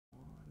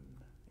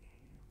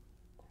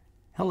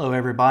Hello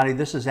everybody,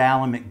 this is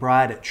Alan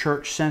McBride at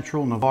Church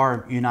Central,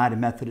 Navarre United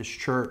Methodist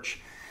Church.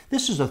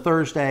 This is a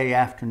Thursday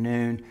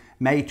afternoon,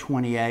 May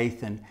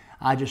 28th, and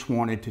I just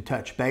wanted to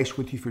touch base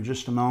with you for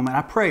just a moment.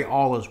 I pray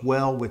all is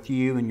well with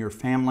you and your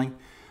family.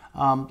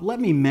 Let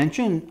me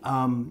mention,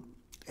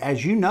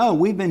 as you know,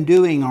 we've been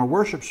doing our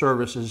worship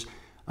services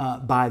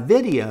by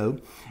video,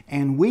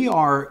 and we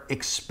are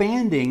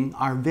expanding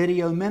our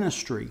video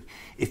ministry.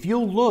 If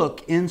you'll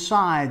look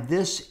inside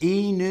this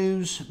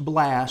e-news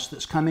blast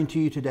that's coming to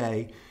you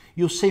today,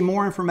 you'll see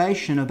more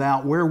information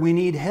about where we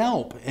need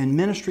help and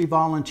ministry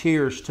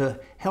volunteers to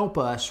help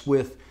us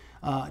with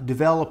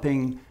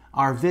developing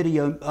our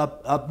video,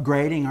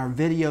 upgrading our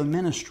video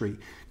ministry,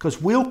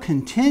 because we'll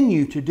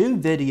continue to do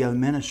video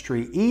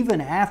ministry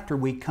even after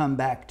we come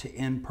back to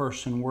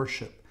in-person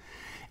worship.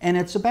 And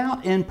it's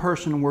about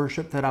in-person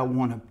worship that I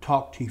want to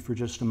talk to you for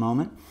just a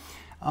moment.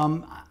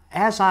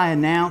 As I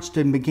announced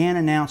and began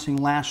announcing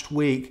last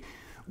week,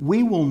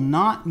 we will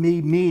not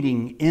be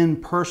meeting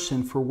in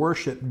person for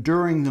worship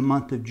during the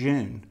month of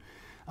June.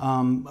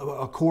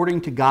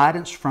 According to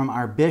guidance from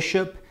our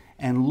bishop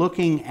and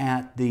looking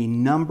at the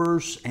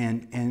numbers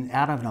and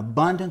out of an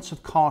abundance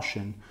of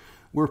caution,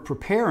 we're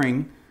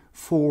preparing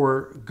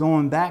for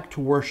going back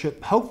to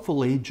worship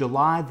hopefully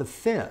July the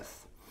 5th.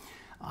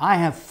 I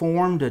have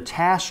formed a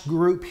task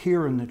group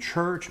here in the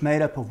church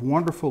made up of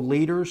wonderful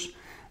leaders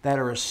that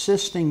are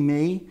assisting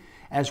me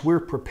as we're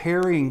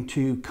preparing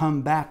to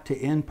come back to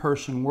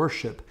in-person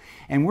worship.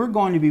 And we're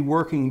going to be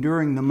working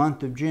during the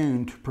month of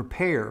June to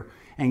prepare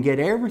and get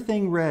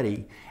everything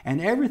ready,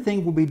 and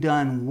everything will be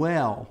done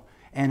well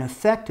and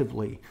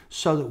effectively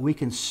so that we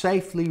can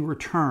safely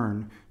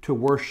return to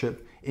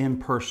worship in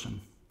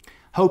person.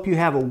 Hope you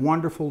have a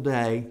wonderful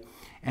day,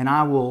 and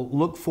I will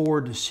look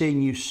forward to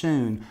seeing you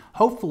soon.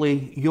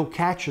 Hopefully, you'll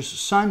catch us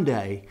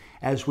Sunday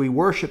as we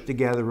worship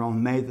together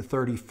on May the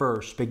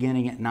 31st,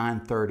 beginning at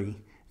 9:30.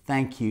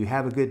 Thank you.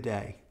 Have a good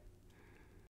day.